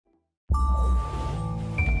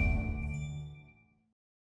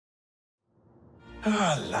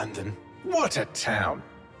Ah, London. What a town.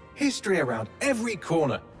 History around every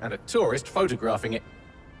corner, and a tourist photographing it.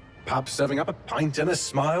 Pubs serving up a pint and a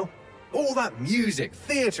smile. All that music,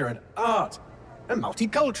 theatre and art. And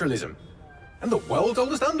multiculturalism. And the world's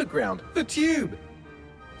oldest underground, the Tube.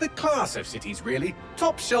 The class of cities, really.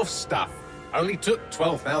 Top shelf stuff. Only took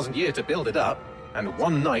 12,000 years to build it up, and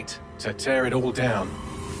one night to tear it all down.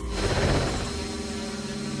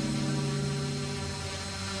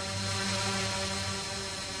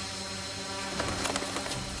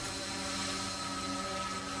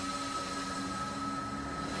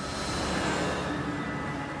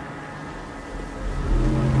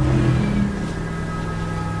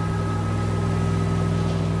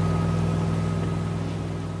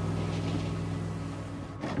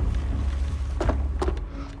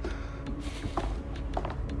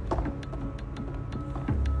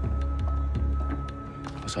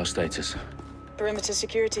 What's our status? Perimeter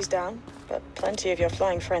security's down, but plenty of your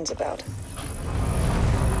flying friends about.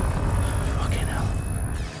 Fucking hell.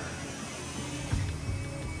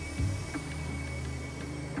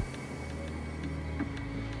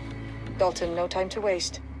 Dalton, no time to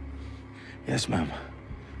waste. Yes, ma'am.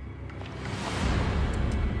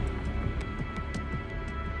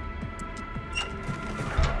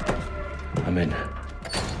 I'm in.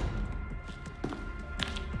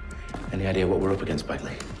 Any idea what we're up against,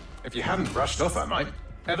 Bagley? If you haven't brushed off, I might.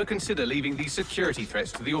 Ever consider leaving these security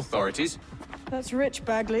threats to the authorities? That's rich,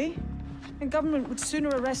 Bagley. The government would sooner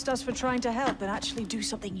arrest us for trying to help than actually do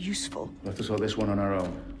something useful. We'll have to sort this one on our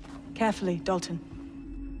own. Carefully, Dalton.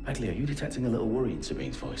 Bagley, are you detecting a little worry in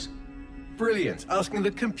Sabine's voice? Brilliant. Asking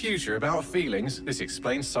the computer about feelings. This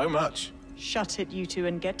explains so much. Shut it, you two,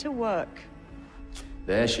 and get to work.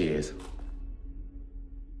 There she is.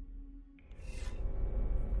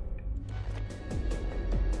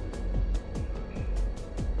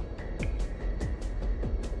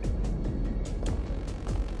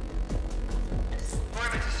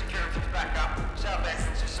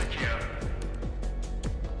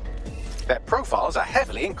 Their profiles are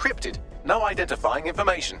heavily encrypted. No identifying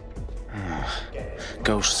information.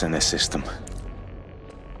 Ghosts in this system.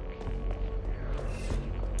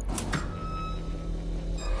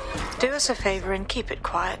 Do us a favor and keep it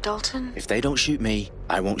quiet, Dalton. If they don't shoot me,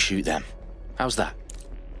 I won't shoot them. How's that?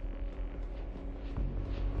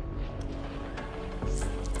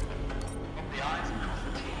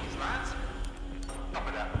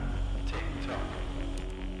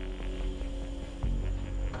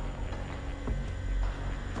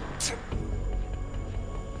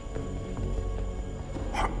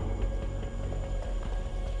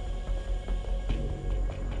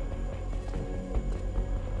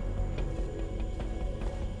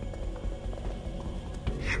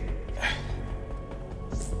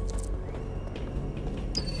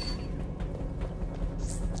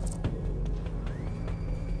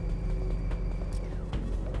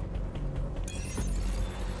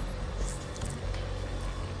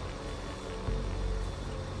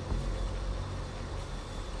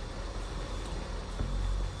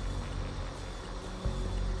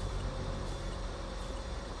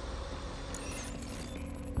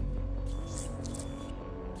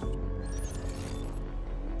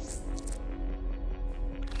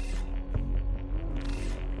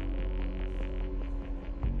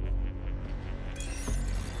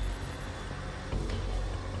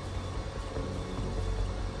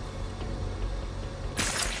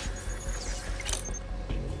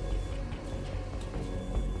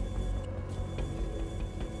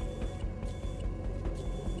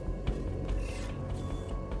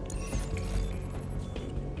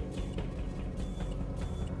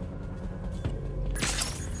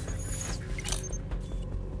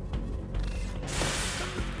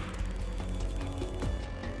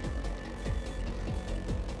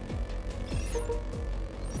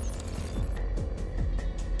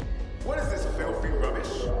 What is this filthy rubbish?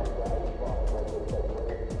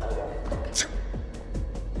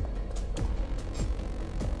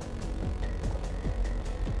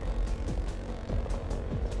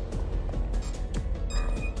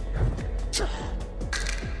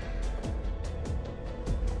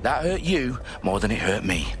 That hurt you more than it hurt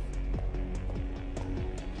me.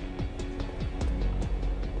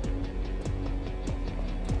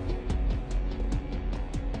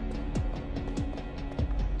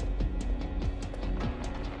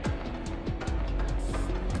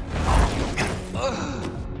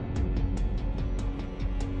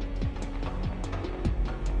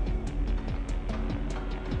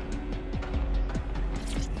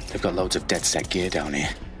 They've got loads of dead-set gear down here.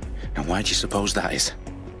 And why do you suppose that is?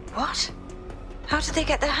 What? How did they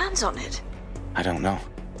get their hands on it? I don't know.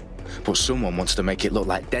 but someone wants to make it look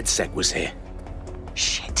like DedSec was here.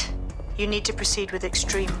 Shit. You need to proceed with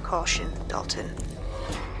extreme caution, Dalton.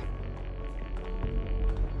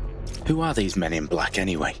 Who are these men in black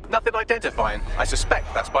anyway? Nothing identifying. I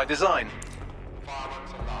suspect that's by design.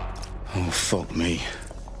 Oh, fuck me.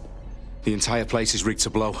 The entire place is rigged to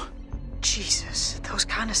blow. Jesus, those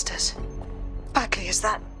canisters. Bagley, is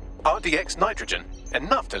that... RDX nitrogen.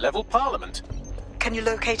 Enough to level Parliament. Can you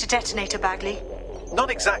locate a detonator, Bagley?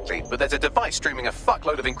 Not exactly, but there's a device streaming a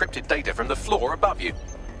fuckload of encrypted data from the floor above you.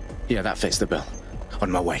 Yeah, that fits the bill.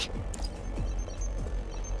 On my way.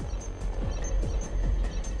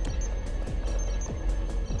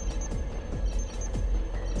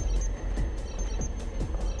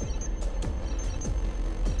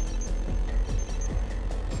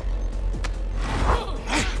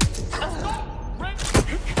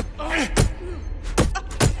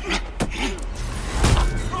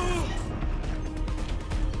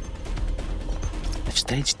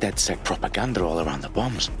 Staged DedSec propaganda all around the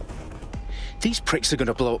bombs. These pricks are going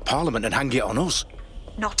to blow up Parliament and hang it on us.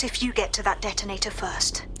 Not if you get to that detonator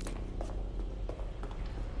first.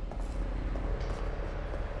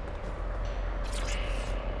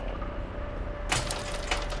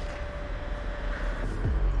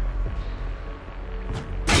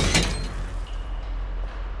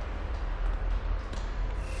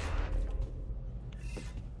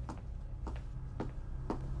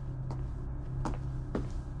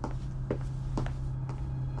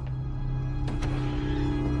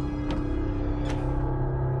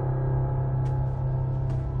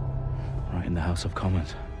 In the House of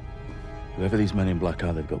Commons. Whoever these men in black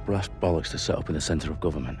are, they've got brass bollocks to set up in the centre of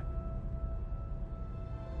government.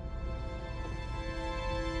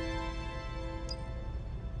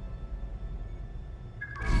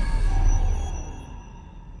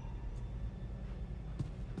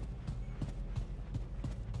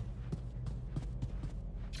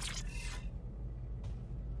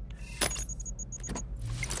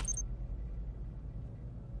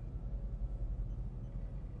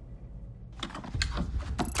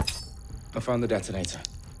 I found the detonator.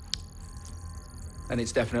 And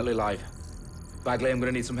it's definitely live. Bagley, I'm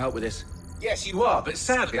gonna need some help with this. Yes, you are, but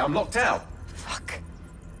sadly I'm locked out. Fuck.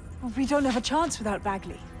 Well, we don't have a chance without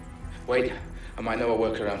Bagley. Wait, I might know a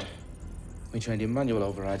workaround. We trained in manual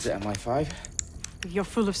overrides at MI5. You're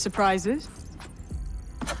full of surprises.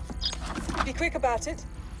 Be quick about it.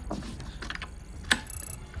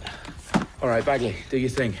 All right, Bagley, do your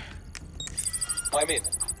thing. I'm in.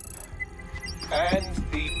 And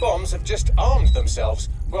the bombs have just armed themselves.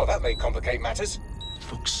 Well, that may complicate matters.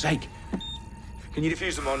 Fuck's sake. Can you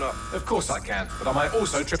defuse them or not? Of course I can, but I might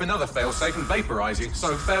also trip another failsafe and vaporize you,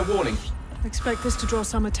 so fair warning. Expect this to draw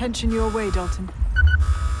some attention your way, Dalton.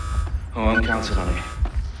 Oh, I'm counting on it.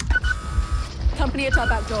 Company at our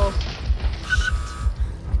back door. Shit.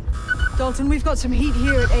 Dalton, we've got some heat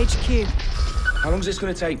here at HQ. How long's this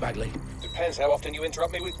gonna take, Bagley? Depends how often you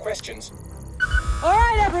interrupt me with questions. All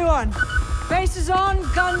right, everyone. Faces on,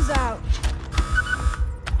 guns out.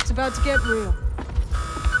 It's about to get real.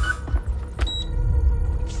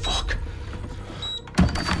 Fuck.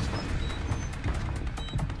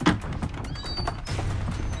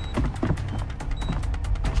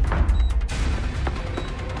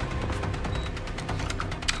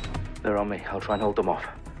 They're on me. I'll try and hold them off.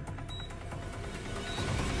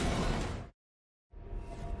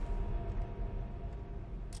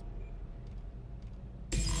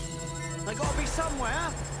 They gotta be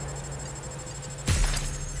somewhere.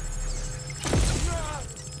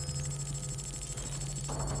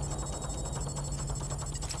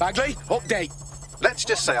 Bagley, update. Let's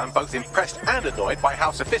just say I'm both impressed and annoyed by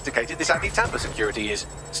how sophisticated this anti-tamper security is.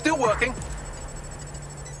 Still working.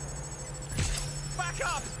 Back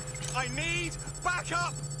up! I need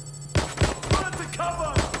backup! Run to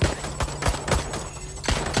cover!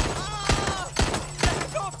 Ah!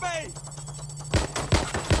 Get off me!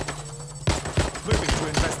 Moving to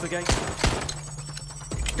investigate.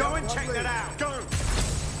 Go and check that out. Go!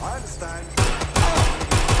 I understand.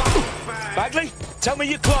 Bagley, tell me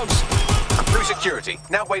you're close. I'm through security,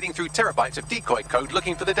 now wading through terabytes of decoy code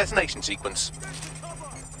looking for the detonation sequence.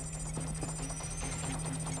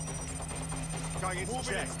 Going into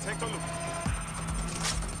check. Take a look.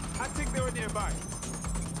 I think they were nearby.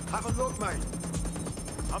 Have a look, mate.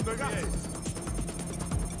 I'm going to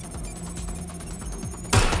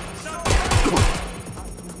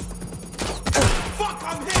Fuck,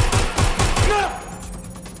 I'm hit! No!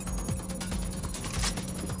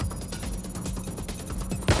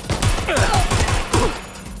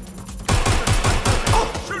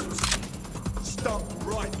 Stop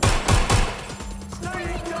right. Stay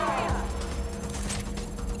down.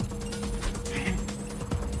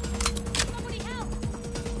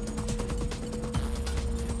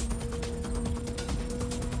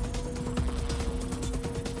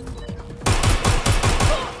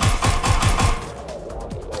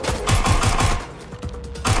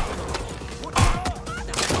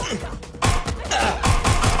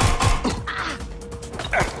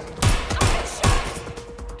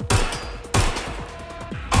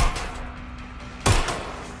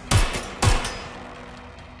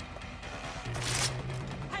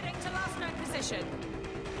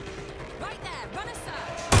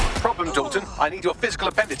 I need your physical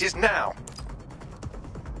appendages now.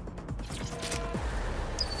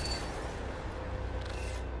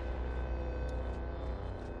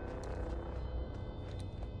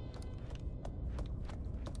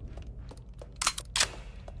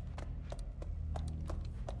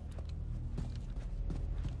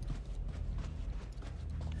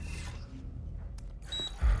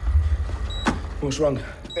 What's wrong?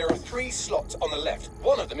 There are 3 slots on the left.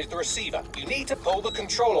 One of them is the receiver. You need to pull the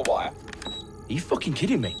controller wire. Are you fucking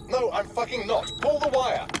kidding me? No, I'm fucking not. Pull the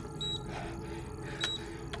wire.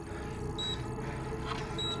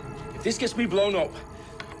 If this gets me blown up...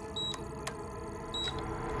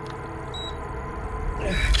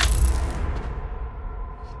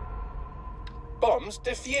 Bombs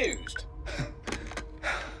defused.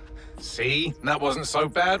 See? That wasn't so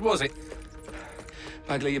bad, was it?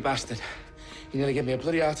 Bagley, you bastard. You nearly gave me a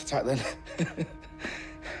bloody heart attack then.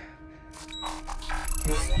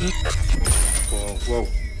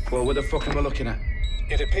 Whoa, what the fuck am I looking at?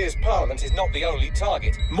 It appears Parliament is not the only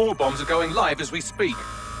target. More bombs are going live as we speak.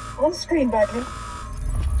 On screen, Bagley.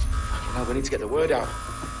 Now we need to get the word out.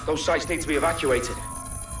 Those sites need to be evacuated.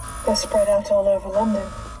 They're spread out all over London.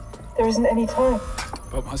 There isn't any time.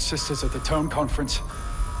 But my sister's at the town conference.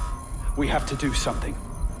 We have to do something.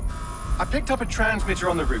 I picked up a transmitter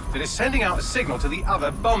on the roof that is sending out a signal to the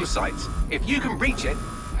other bomb sites. If you can reach it...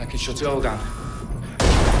 I can shut it all down.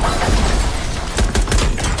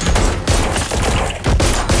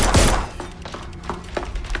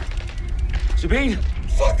 Sabine!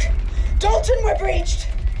 Fuck! Dalton, we're breached!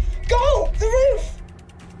 Go! The roof!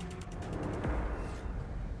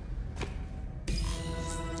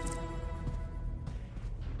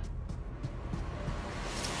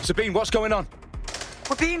 Sabine, what's going on?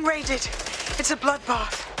 We're being raided. It's a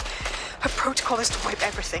bloodbath. Our protocol is to wipe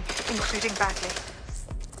everything, including Bagley.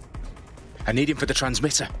 I need him for the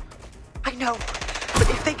transmitter. I know, but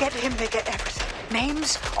if they get him, they get everything.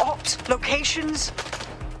 Names, ops, locations.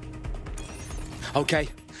 Okay,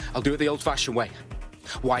 I'll do it the old-fashioned way.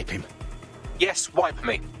 Wipe him. Yes, wipe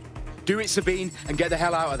me. Do it, Sabine, and get the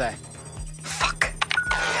hell out of there. Fuck.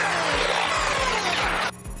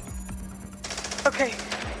 Okay,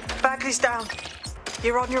 Bagley's down.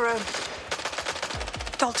 You're on your own.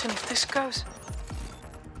 Dalton, if this goes...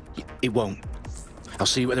 It won't. I'll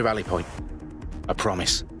see you at the rally point. I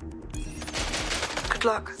promise. Good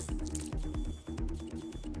luck.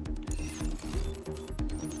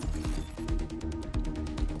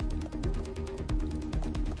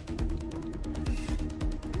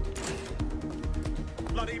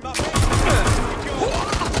 Bloody muffin!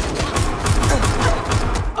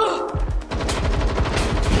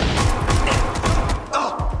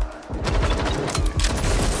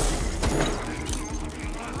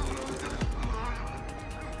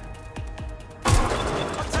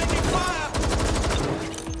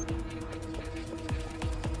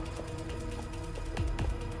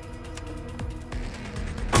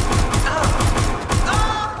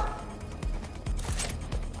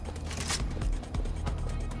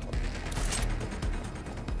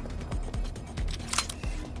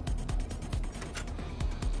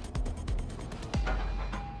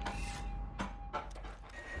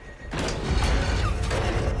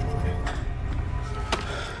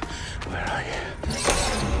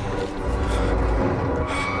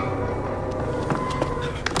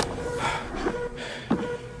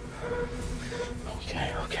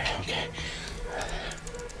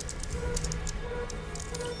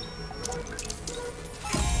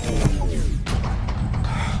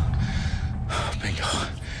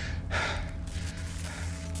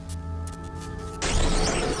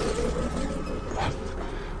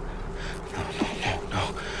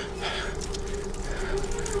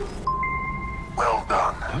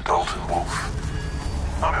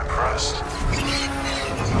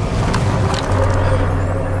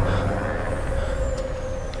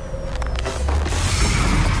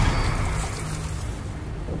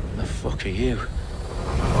 Are you?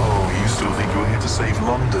 Oh, you still think you're here to save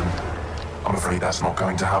London? I'm afraid that's not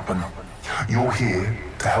going to happen. You're here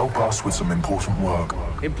to help us with some important work.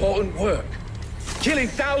 Important work? Killing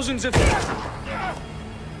thousands of...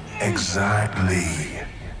 Exactly.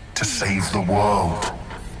 To save the world.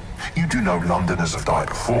 You do know Londoners have died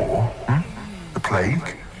before, hmm? The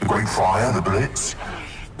plague, the Great Fire, the Blitz.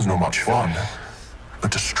 It's not much fun.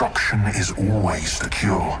 But destruction is always the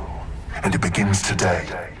cure. And it begins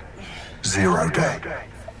today. 0 day.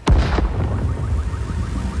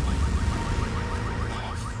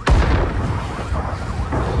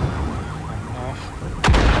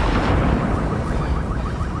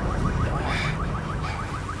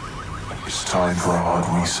 It's time for a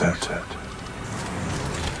hard reset.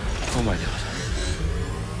 Oh my God.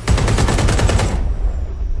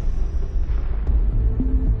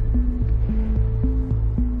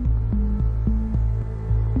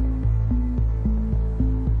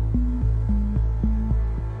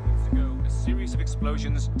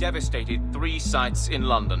 explosions devastated 3 sites in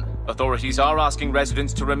London. Authorities are asking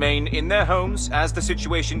residents to remain in their homes as the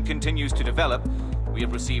situation continues to develop. We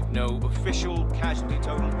have received no official casualty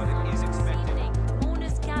total, but it is expected.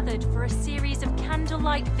 Mourners gathered for a series of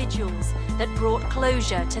candlelight vigils that brought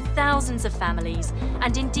closure to thousands of families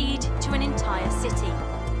and indeed to an entire city.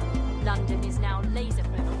 London is now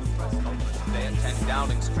laser-focused. Today at 10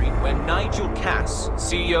 Downing Street, where Nigel Cass,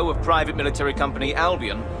 CEO of private military company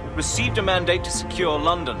Albion, received a mandate to secure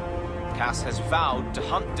London. Cass has vowed to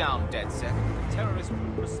hunt down DedSec, terrorist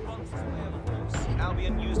response force.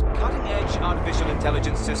 Albion used cutting-edge artificial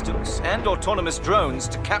intelligence systems and autonomous drones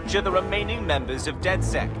to capture the remaining members of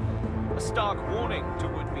DedSec. A stark warning to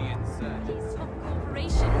would-be insurgents.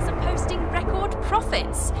 Corporations are posting record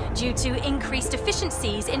profits due to increased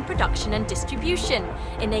efficiencies in production and distribution,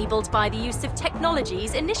 enabled by the use of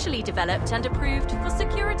technologies initially developed and approved for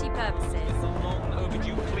security purposes.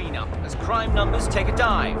 Cleanup as crime numbers take a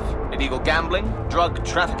dive. Illegal gambling, drug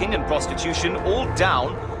trafficking and prostitution all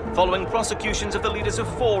down following prosecutions of the leaders of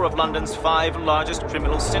 4 of London's 5 largest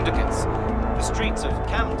criminal syndicates. The streets of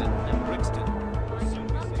Camden and Brixton.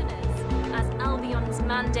 Londoners, as Albion's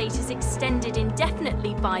mandate is extended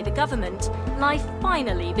indefinitely by the government, life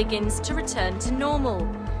finally begins to return to normal.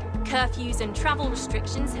 Curfews and travel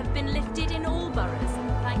restrictions have been lifted in all boroughs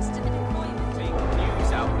thanks to the deployment.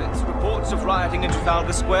 News outlets, reports of rioting in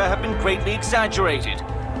Trafalgar Square have been greatly exaggerated,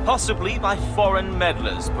 possibly by foreign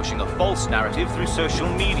meddlers pushing a false narrative through social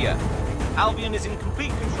media. Albion is in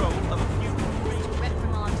complete control of a few... To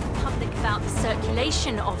reprimand the public about the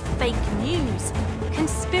circulation of fake news,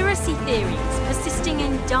 conspiracy theories persisting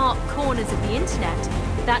in dark corners of the internet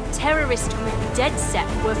that terrorist group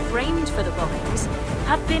DedSec were framed for the bombings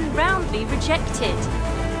have been roundly rejected.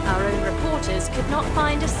 Our own reporters could not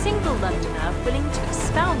find a single Londoner willing to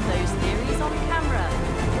expound those theories on camera.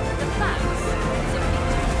 The facts simply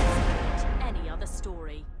don't any other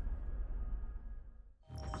story.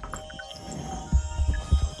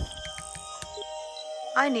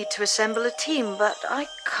 I need to assemble a team, but I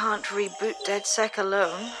can't reboot DedSec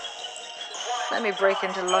alone. Let me break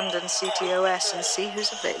into London CTOS and see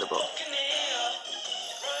who's available.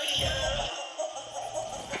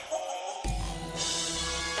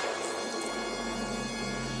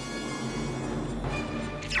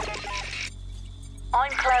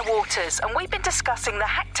 I'm Claire Waters, and we've been discussing the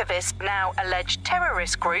hacktivist, now alleged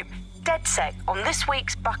terrorist group, DedSec, on this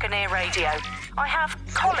week's Buccaneer Radio. I have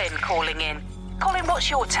Colin calling in. Colin, what's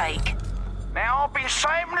your take? Now, I've been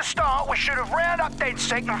saying from the start we should have rounded up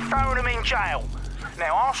DedSec and thrown them in jail.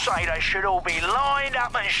 Now, I'll say they should all be lined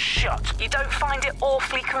up and shot. You don't find it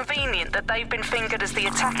awfully convenient that they've been fingered as the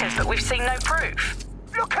attackers, but we've seen no proof?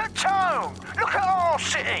 Look at Tone! Look at our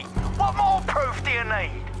city! What more proof do you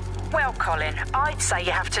need? Well, Colin, I'd say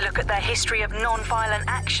you have to look at their history of non-violent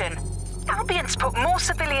action. Albion's put more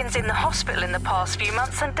civilians in the hospital in the past few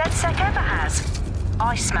months than DedSec ever has.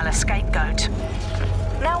 I smell a scapegoat.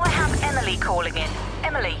 Now I have Emily calling in.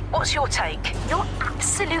 Emily, what's your take? You're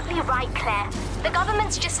absolutely right, Claire. The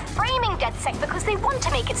government's just framing DedSec because they want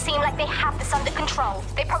to make it seem like they have this under control.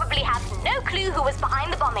 They probably have no clue who was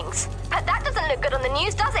behind the bombings. But that doesn't look good on the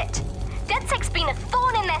news, does it? DedSec's been a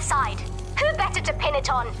thorn in their side. Who better to pin it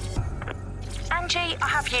on? Angie, I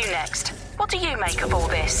have you next. What do you make of all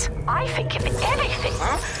this? I think if anything,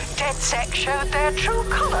 DedSec showed their true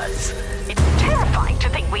colours. It's terrifying to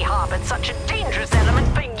think we harboured such a dangerous element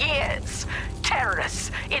for years.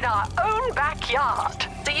 Terrorists in our own backyard.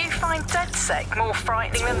 Do you find DedSec more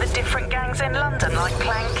frightening than the different gangs in London, like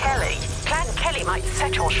Clan Kelly? Clan Kelly might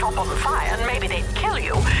set your shop on fire and maybe they'd kill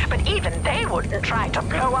you, but even they wouldn't try to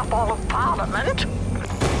blow up all of Parliament.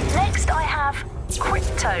 Next I have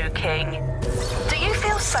Crypto King. Do you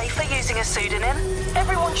feel safer using a pseudonym?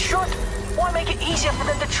 Everyone should. Why make it easier for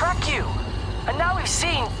them to track you? And now we've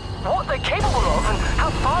seen what they're capable of and how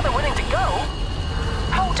far they're willing to go.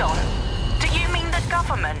 Hold on. Do you mean the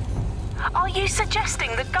government? Are you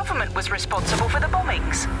suggesting the government was responsible for the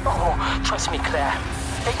bombings? Oh, trust me, Claire.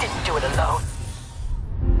 They didn't do it alone.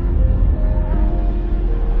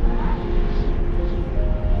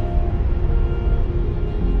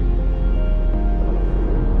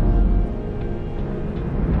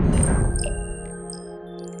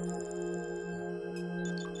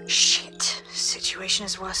 Shit. Situation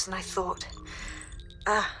is worse than I thought.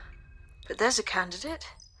 But there's a candidate.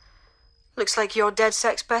 Looks like you're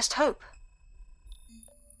DedSec's best hope.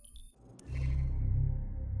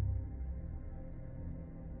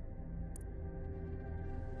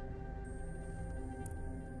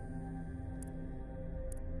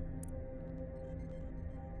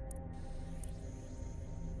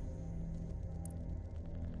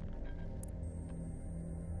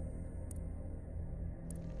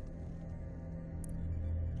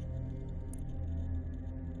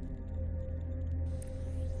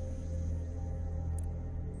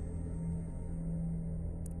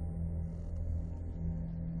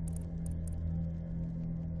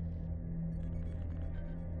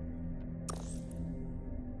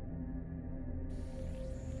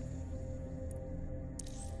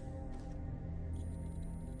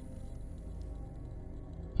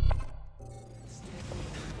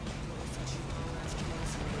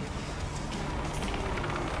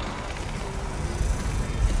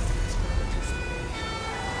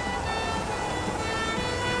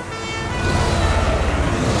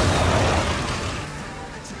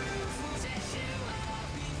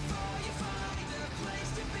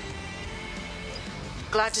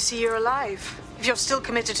 Glad to see you're alive. If you're still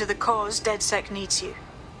committed to the cause, DedSec needs you.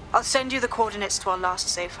 I'll send you the coordinates to our last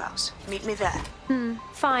safe house. Meet me there.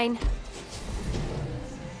 Fine.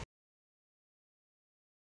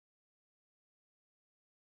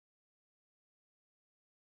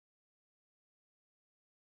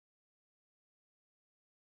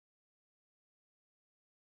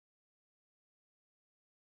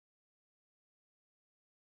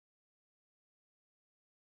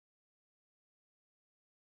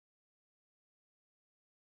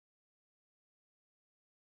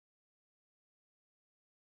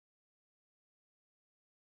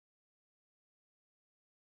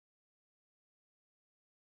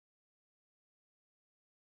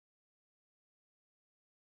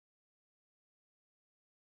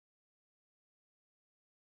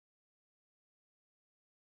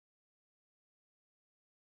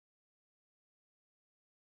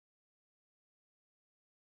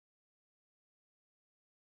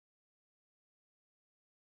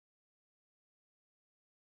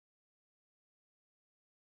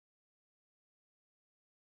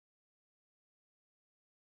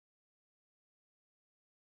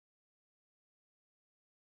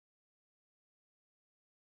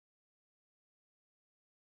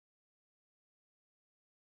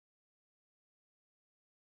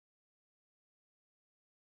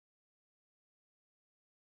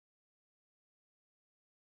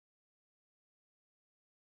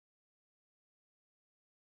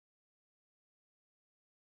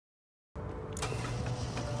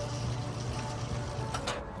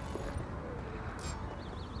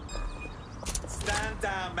 Stand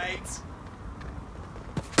down, mate.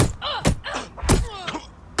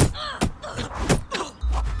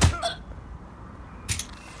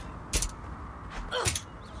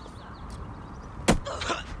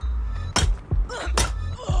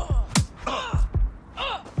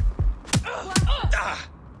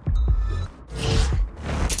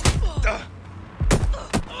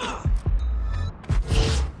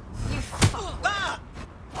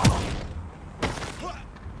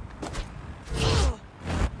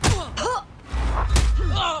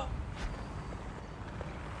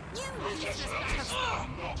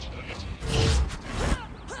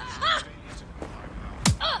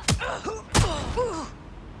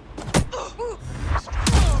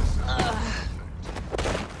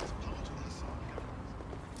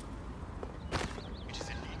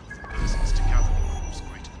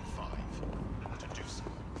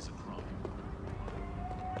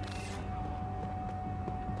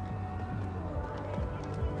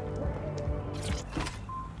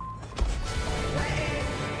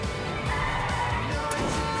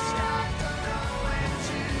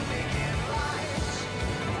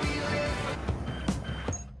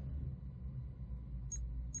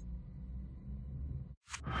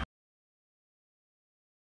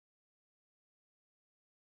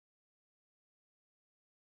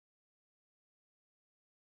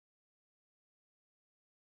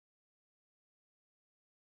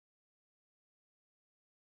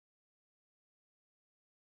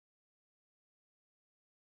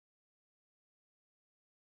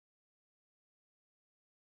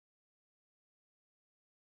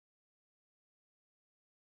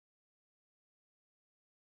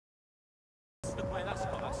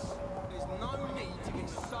 There's no need to get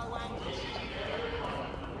so angry.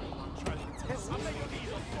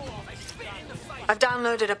 I've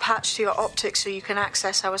downloaded a patch to your optics so you can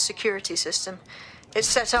access our security system. It's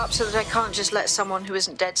set up so that I can't just let someone who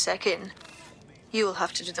isn't DedSec in. You'll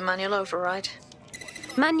have to do the manual override.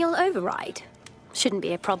 Manual override? Shouldn't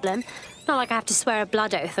be a problem. Not like I have to swear a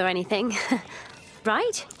blood oath or anything.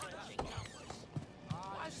 Right?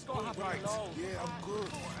 Right. Yeah, I'm good.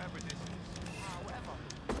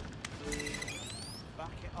 Back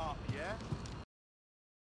it up, yeah?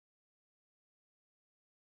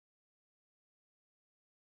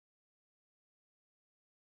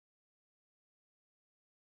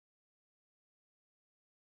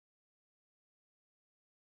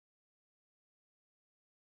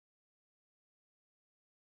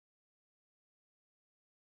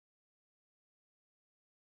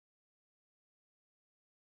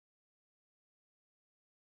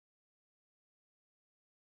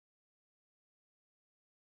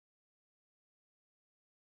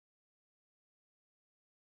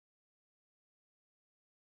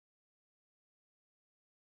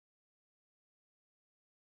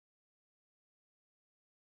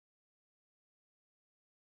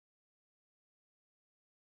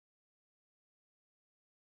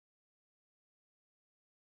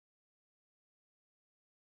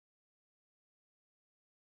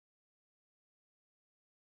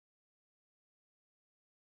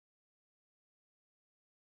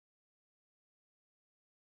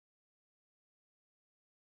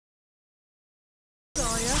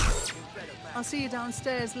 I'll see you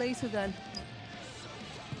downstairs later then.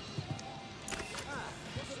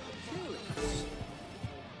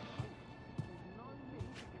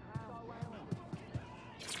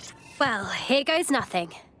 Well, here goes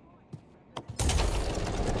nothing.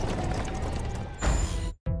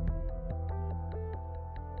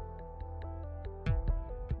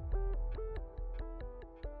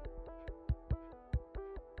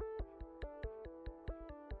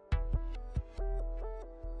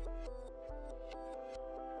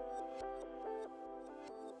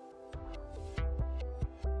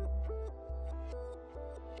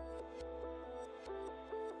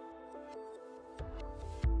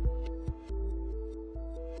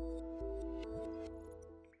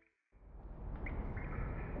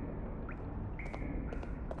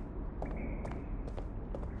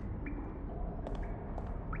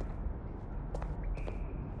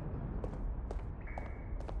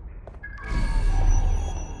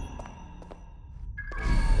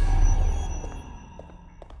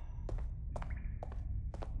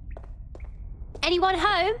 Anyone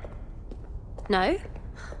home? No?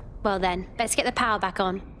 Well then, let's get the power back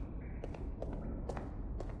on.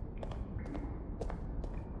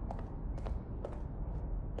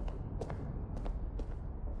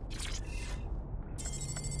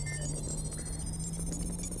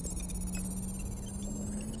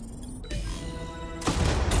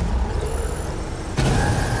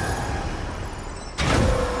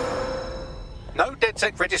 No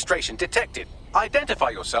DedSec registration detected.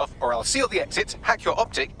 Identify yourself, or I'll seal the exits, hack your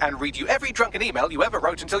optic, and read you every drunken email you ever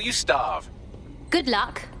wrote until you starve. Good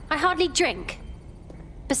luck. I hardly drink.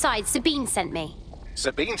 Besides, Sabine sent me.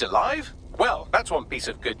 Sabine's alive? Well, that's one piece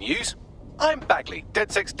of good news. I'm Bagley,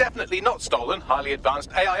 DedSec's definitely not stolen, highly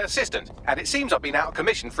advanced AI assistant, and it seems I've been out of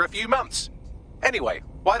commission for a few months. Anyway,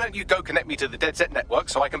 why don't you go connect me to the DedSec network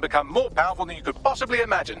so I can become more powerful than you could possibly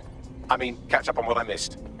imagine? I mean, catch up on what I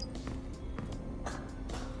missed.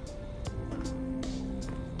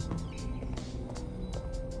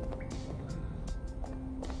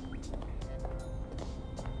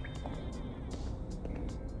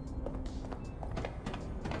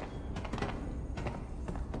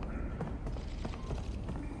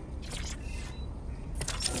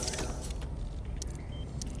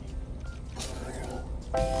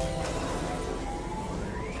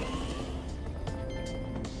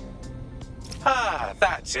 Ah,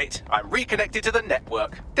 that's it. I'm reconnected to the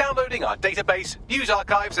network, downloading our database, news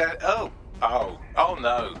archives, and oh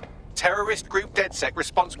no. Terrorist group DedSec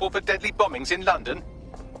responsible for deadly bombings in London.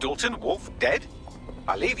 Dalton Wolf dead?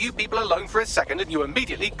 I leave you people alone for a second and you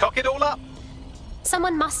immediately cock it all up.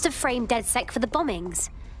 Someone must have framed DedSec for the bombings.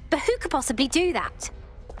 But who could possibly do that?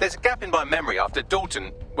 There's a gap in my memory after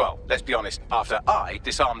Dalton, well, let's be honest, after I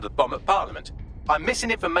disarmed the bomb at Parliament. I'm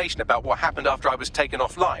missing information about what happened after I was taken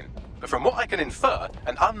offline. But from what I can infer,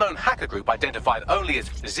 an unknown hacker group identified only as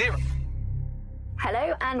Zero.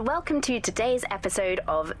 Hello and welcome to today's episode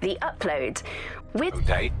of The Upload.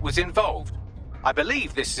 Day was involved. I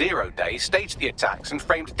believe this 0 Day staged the attacks and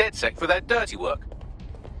framed DedSec for their dirty work.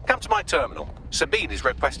 Come to my terminal. Sabine is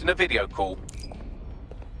requesting a video call.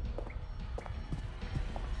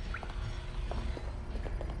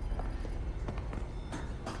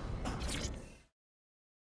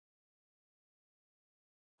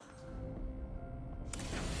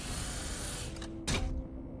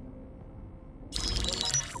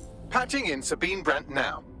 Patching in Sabine Brandt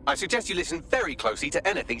now. I suggest you listen very closely to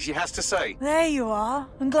anything she has to say. There you are.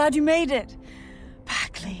 I'm glad you made it.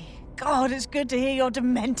 Bagley, God, it's good to hear your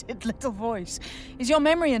demented little voice. Is your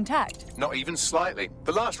memory intact? Not even slightly.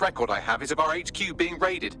 The last record I have is of our HQ being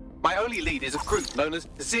raided. My only lead is a group known as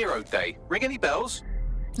 0 Day. Ring any bells?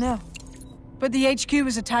 No. But the HQ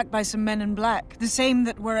was attacked by some men in black, the same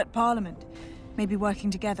that were at Parliament. Maybe working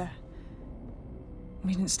together.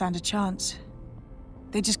 We didn't stand a chance.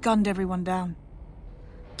 They just gunned everyone down.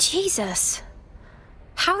 Jesus.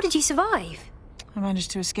 How did you survive? I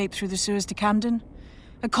managed to escape through the sewers to Camden.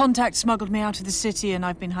 A contact smuggled me out of the city and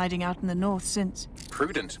I've been hiding out in the north since.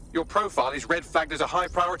 Prudent. Your profile is red flagged as a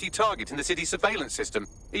high-priority target in the city's surveillance system.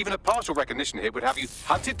 Even a partial recognition here would have you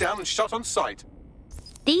hunted down and shot on sight.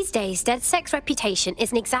 These days, DedSec's reputation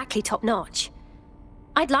isn't exactly top-notch.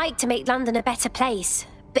 I'd like to make London a better place,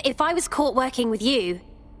 but if I was caught working with you...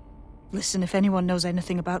 Listen, if anyone knows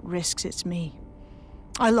anything about risks, it's me.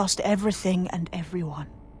 I lost everything and everyone.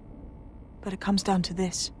 But it comes down to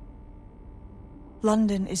this.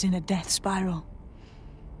 London is in a death spiral.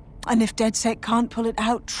 And if DedSec can't pull it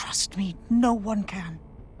out, trust me, no one can.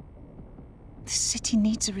 The city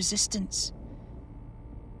needs a resistance.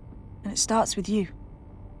 And it starts with you.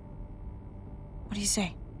 What do you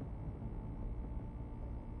say?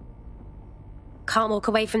 Can't walk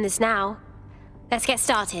away from this now. Let's get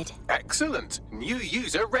started. Excellent. New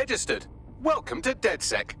user registered. Welcome to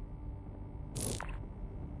DedSec.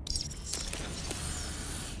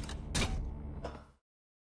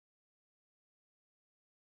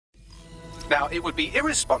 Now, it would be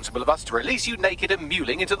irresponsible of us to release you naked and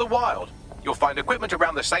mewling into the wild. You'll find equipment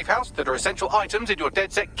around the safe house that are essential items in your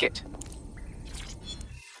DedSec kit.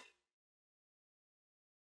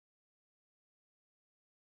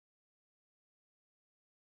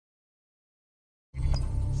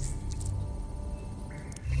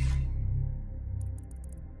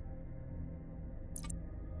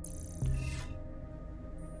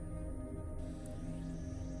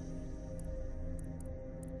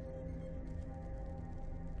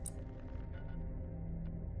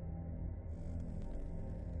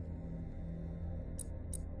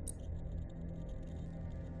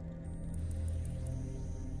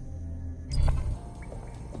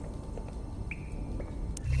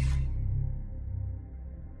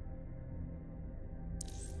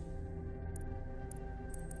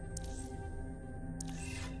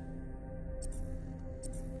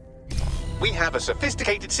 We have a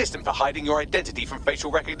sophisticated system for hiding your identity from facial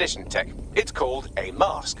recognition tech. It's called a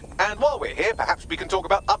mask. And while we're here, perhaps we can talk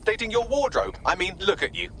about updating your wardrobe. I mean, look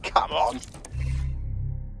at you. Come on.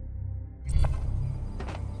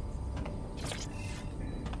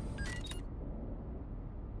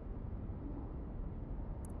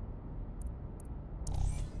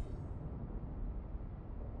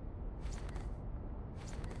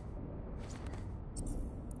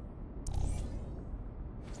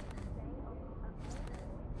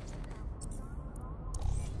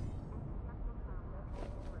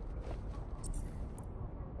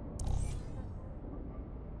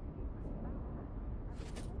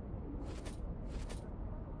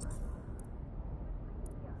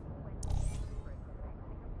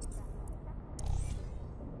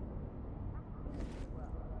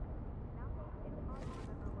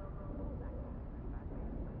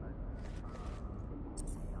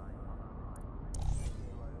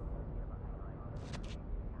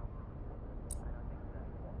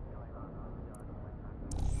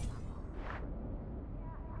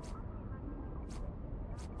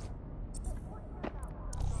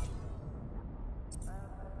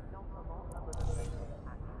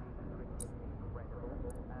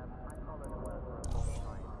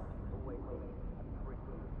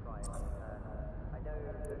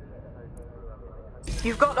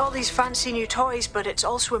 You've got all these fancy new toys, but it's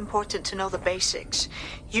also important to know the basics.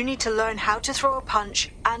 You need to learn how to throw a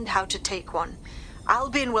punch and how to take one.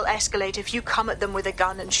 Albion will escalate if you come at them with a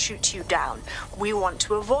gun and shoot you down. We want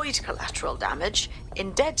to avoid collateral damage.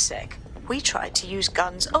 In DedSec, we try to use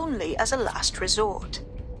guns only as a last resort.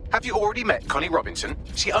 Have you already met Connie Robinson?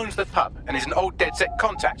 She owns the pub and is an old DedSec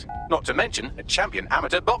contact, not to mention a champion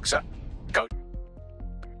amateur boxer. Go.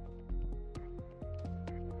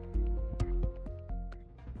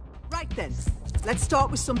 Right then, let's start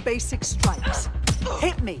with some basic strikes.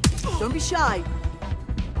 Hit me, don't be shy.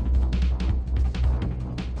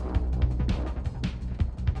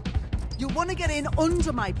 You'll want to get in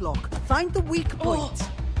under my block. Find the weak point.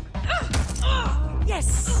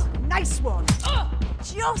 Yes, nice one.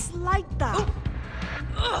 Just like that.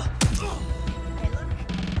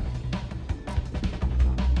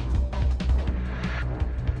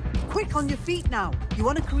 Quick on your feet now. You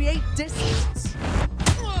want to create distance.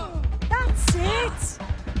 That's it!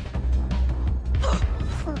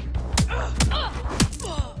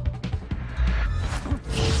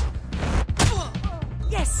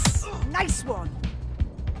 Yes! Nice one!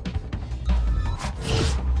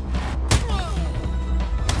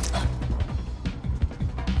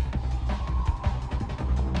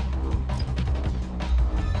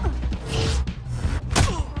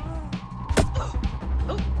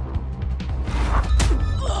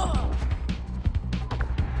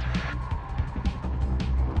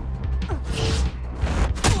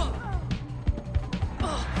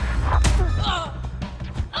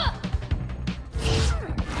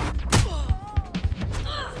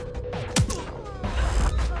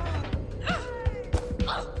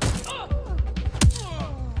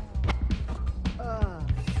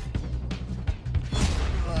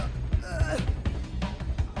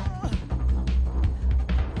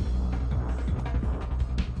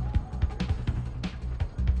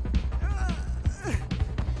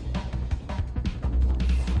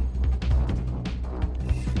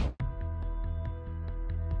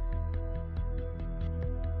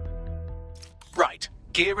 Right.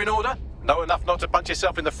 Gear in order? Know enough not to punch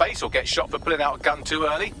yourself in the face or get shot for pulling out a gun too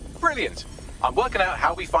early? Brilliant. I'm working out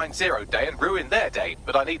how we find Zero Day and ruin their day,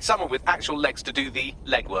 but I need someone with actual legs to do the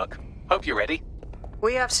legwork. Hope you're ready.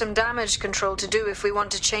 We have some damage control to do if we want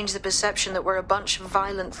to change the perception that we're a bunch of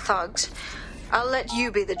violent thugs. I'll let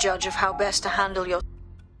you be the judge of how best to handle your...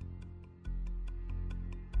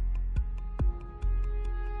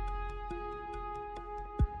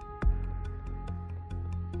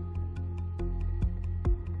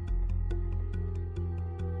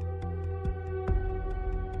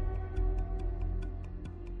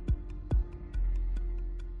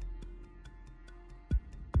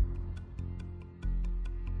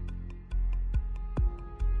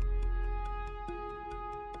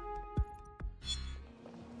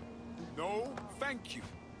 No, thank you.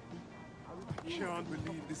 I can't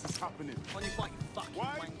believe this is happening.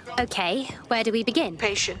 Okay, where do we begin?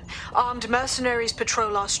 Patient. Armed mercenaries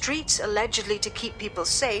patrol our streets, allegedly to keep people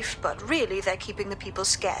safe, but really they're keeping the people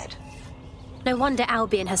scared. No wonder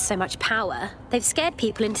Albion has so much power. They've scared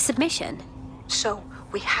people into submission. So,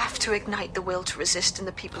 we have to ignite the will to resist in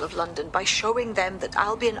the people of London by showing them that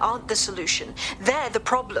Albion aren't the solution. They're the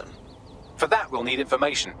problem. For that, we'll need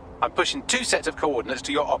information. I'm pushing 2 sets of coordinates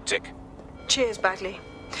to your optic. Cheers, Bagley.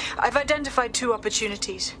 I've identified 2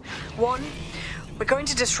 opportunities. 1, we're going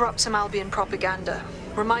to disrupt some Albion propaganda.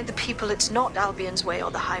 Remind the people it's not Albion's way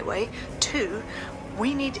or the highway. 2,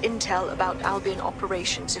 we need intel about Albion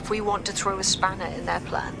operations if we want to throw a spanner in their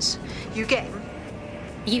plans. You game?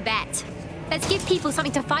 You bet. Let's give people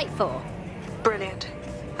something to fight for. Brilliant.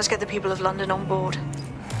 Let's get the people of London on board.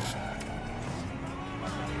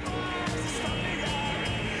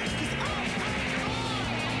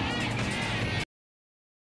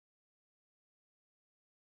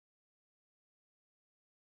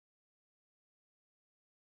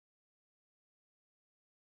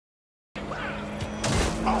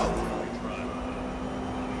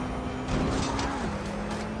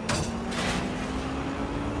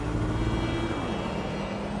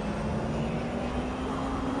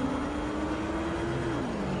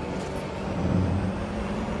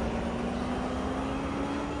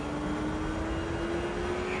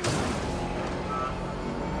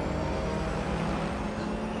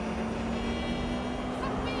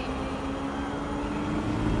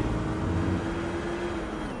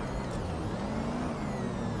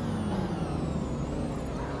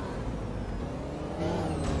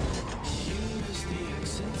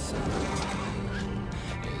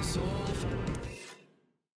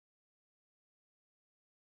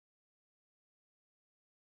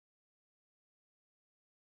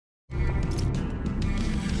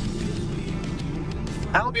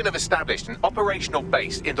 Albion have established an operational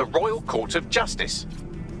base in the Royal Court of Justice.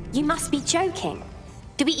 You must be joking.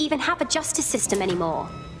 Do we even have a justice system anymore?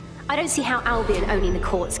 I don't see how Albion owning the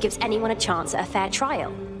courts gives anyone a chance at a fair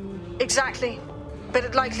trial. Exactly. But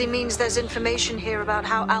it likely means there's information here about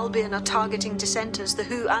how Albion are targeting dissenters, the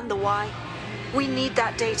who and the why. We need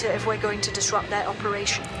that data if we're going to disrupt their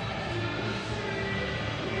operation.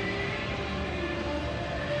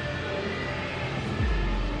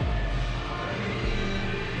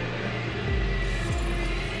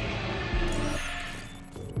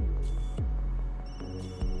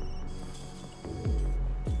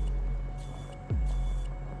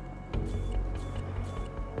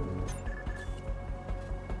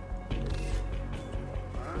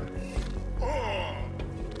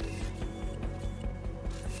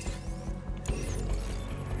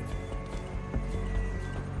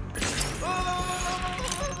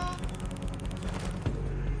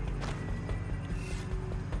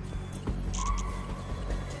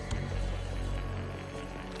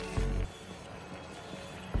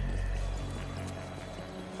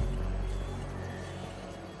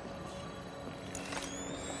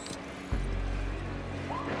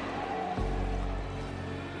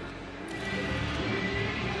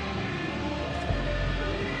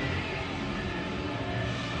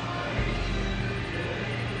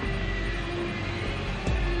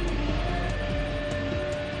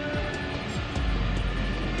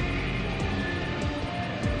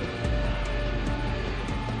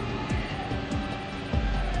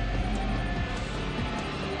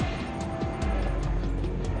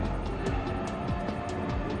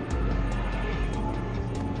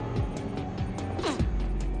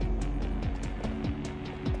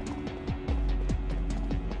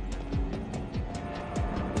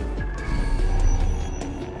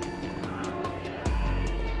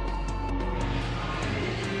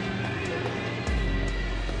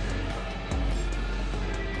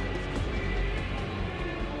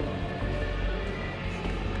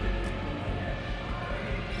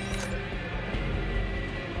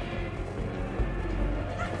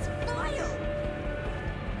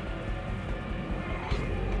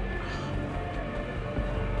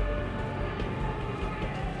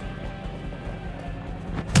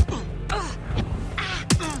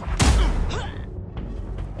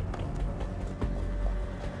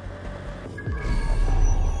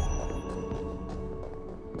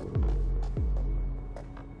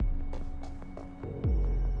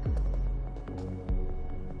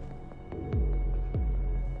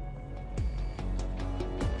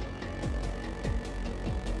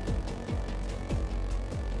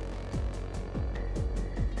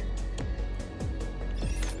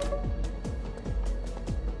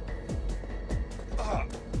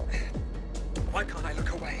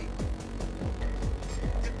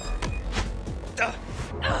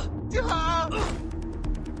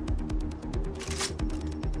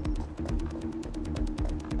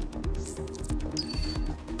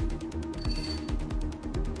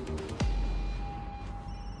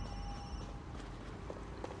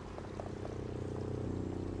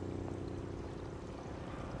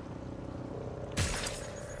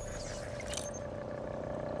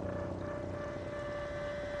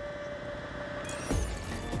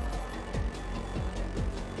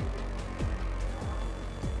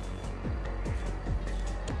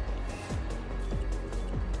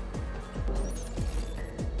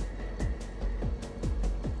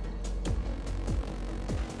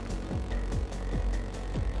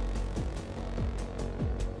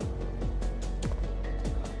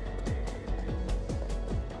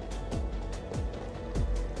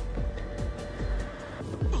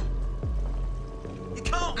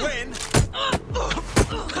 Win!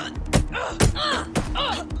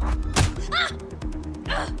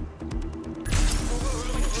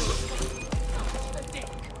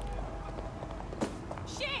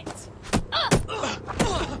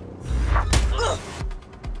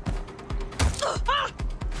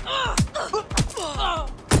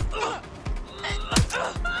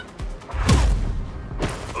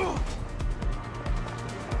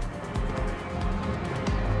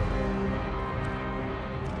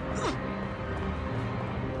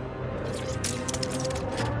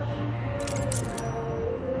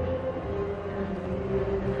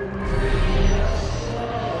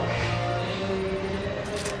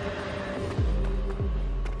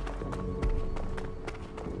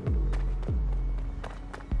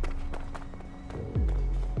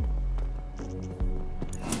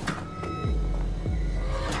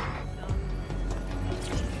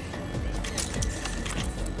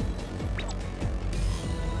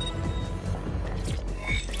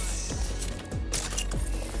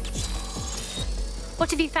 What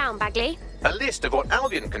have you found, Bagley? A list of what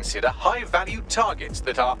Albion consider high-value targets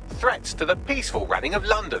that are threats to the peaceful running of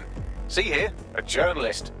London. See here, a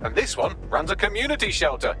journalist, and this one runs a community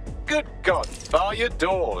shelter. Good God, bar your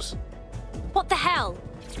doors. What the hell?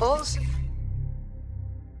 Also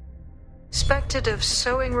suspected of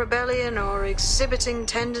sowing rebellion or exhibiting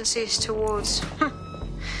tendencies towards...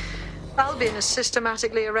 Albion is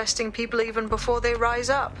systematically arresting people even before they rise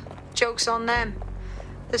up. Joke's on them.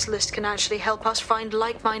 This list can actually help us find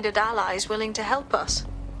like-minded allies willing to help us.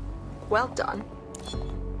 Well done.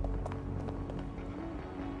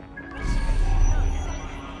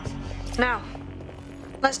 Now,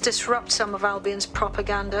 let's disrupt some of Albion's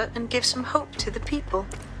propaganda and give some hope to the people.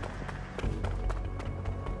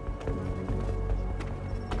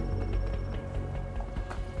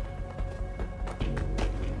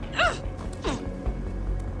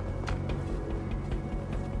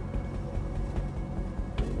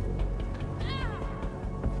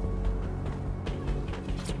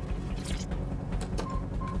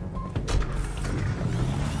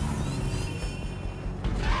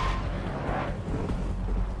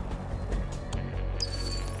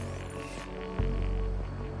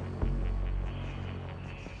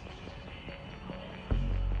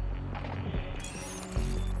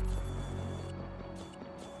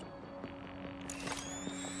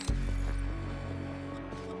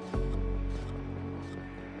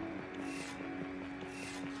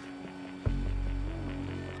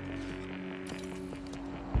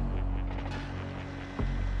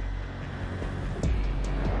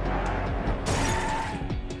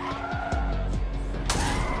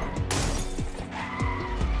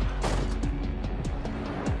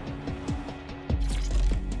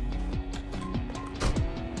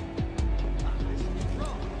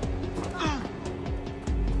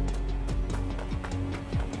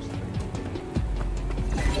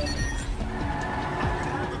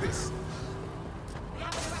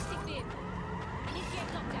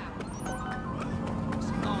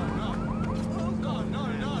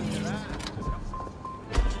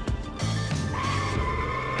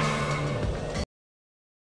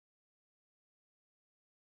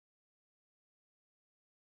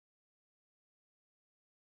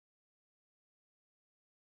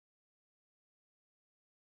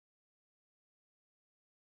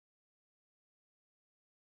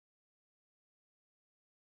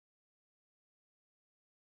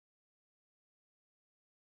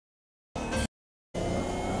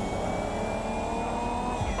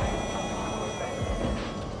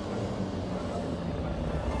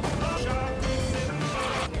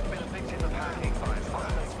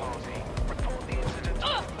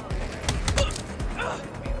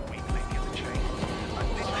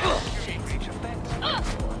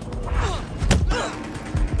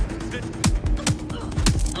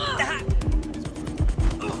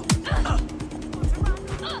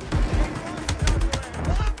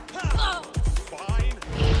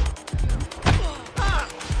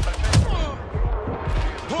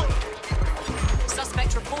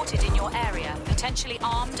 potentially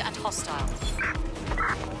armed and hostile.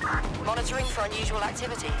 Monitoring for unusual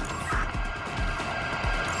activity.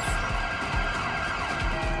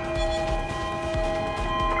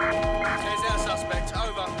 There's our suspect.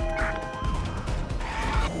 Over.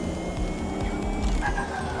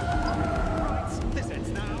 This ends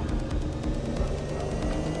now.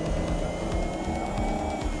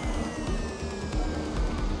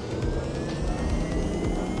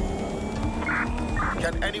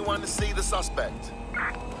 Can anyone see the suspect?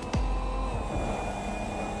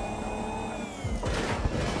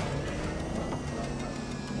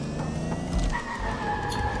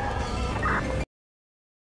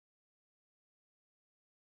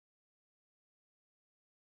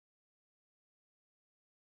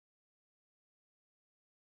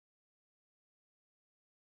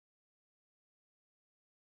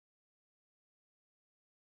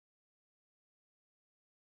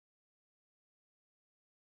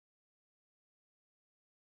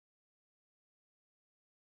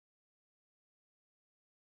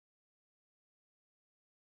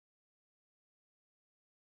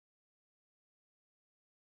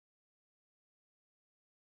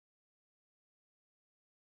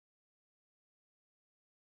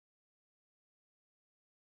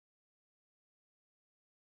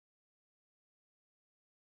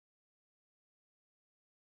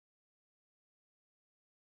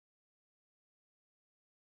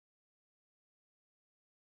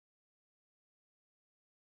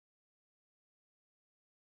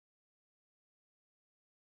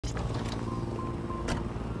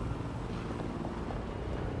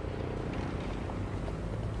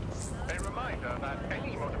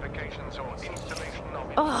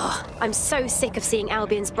 Oh, I'm so sick of seeing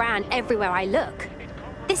Albion's brand everywhere I look.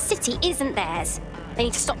 This city isn't theirs. They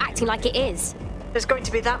need to stop acting like it is. There's going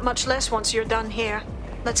to be that much less once you're done here.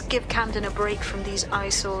 Let's give Camden a break from these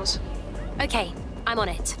eyesores. Okay, I'm on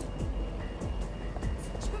it.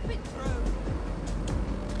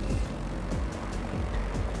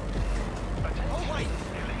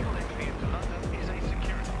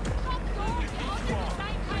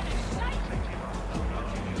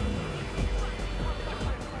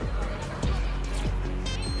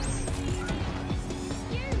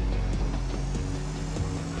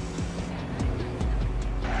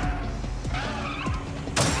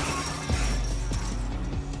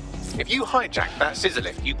 If you hijack that scissor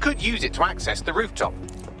lift, you could use it to access the rooftop.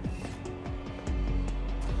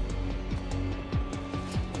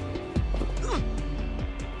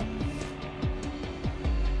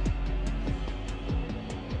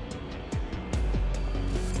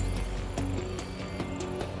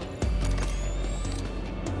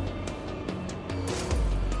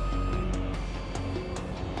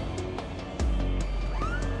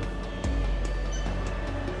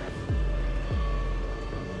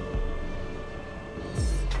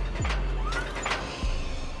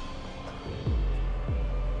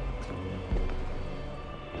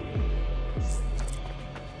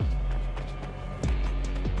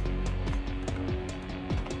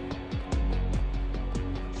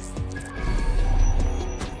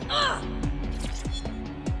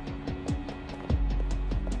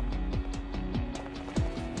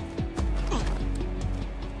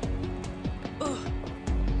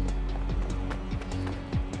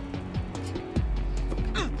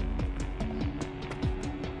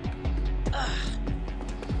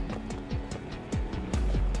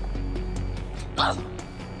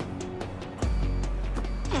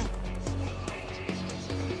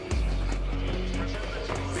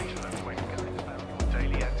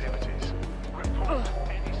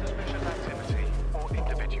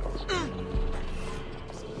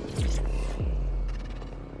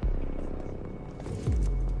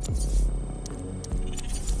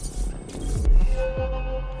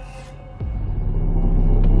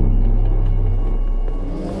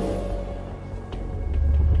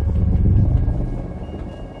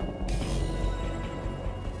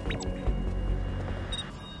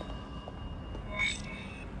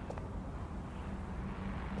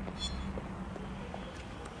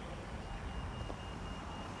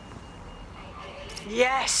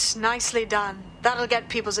 Yes, nicely done. That'll get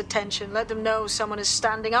people's attention. Let them know someone is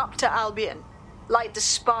standing up to Albion. Light the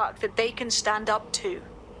spark that they can stand up to.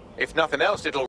 If nothing else, it'll